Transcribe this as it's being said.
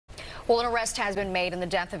Well, an arrest has been made in the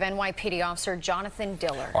death of NYPD officer Jonathan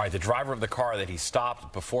Diller. All right, the driver of the car that he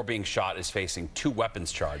stopped before being shot is facing 2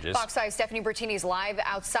 weapons charges. Fox 5's Stephanie Bertini is live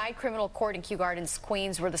outside criminal court in Kew Gardens,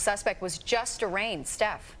 Queens, where the suspect was just arraigned.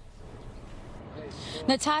 Steph.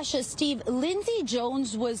 Natasha, Steve, Lindsey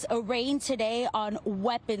Jones was arraigned today on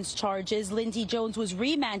weapons charges. Lindsey Jones was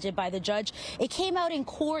remanded by the judge. It came out in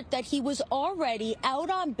court that he was already out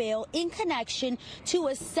on bail in connection to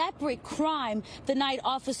a separate crime the night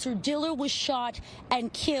Officer Diller was shot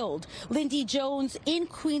and killed. Lindsey Jones in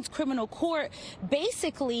Queens criminal court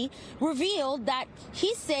basically revealed that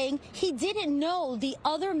he's saying he didn't know the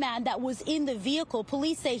other man that was in the vehicle.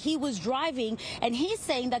 Police say he was driving, and he's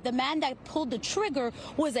saying that the man that pulled the trigger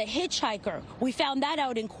was a hitchhiker. We found that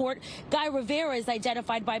out in court. Guy Rivera is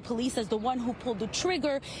identified by police as the one who pulled the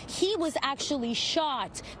trigger. He was actually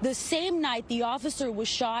shot the same night the officer was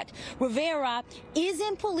shot. Rivera is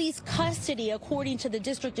in police custody, according to the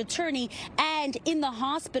district attorney, and in the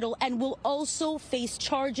hospital, and will also face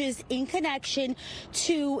charges in connection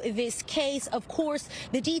to this case. Of course,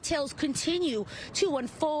 the details continue to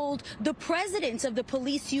unfold. The president of the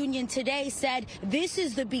police union today said this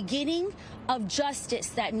is the beginning of justice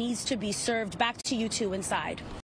that needs to be served. Back to you two inside.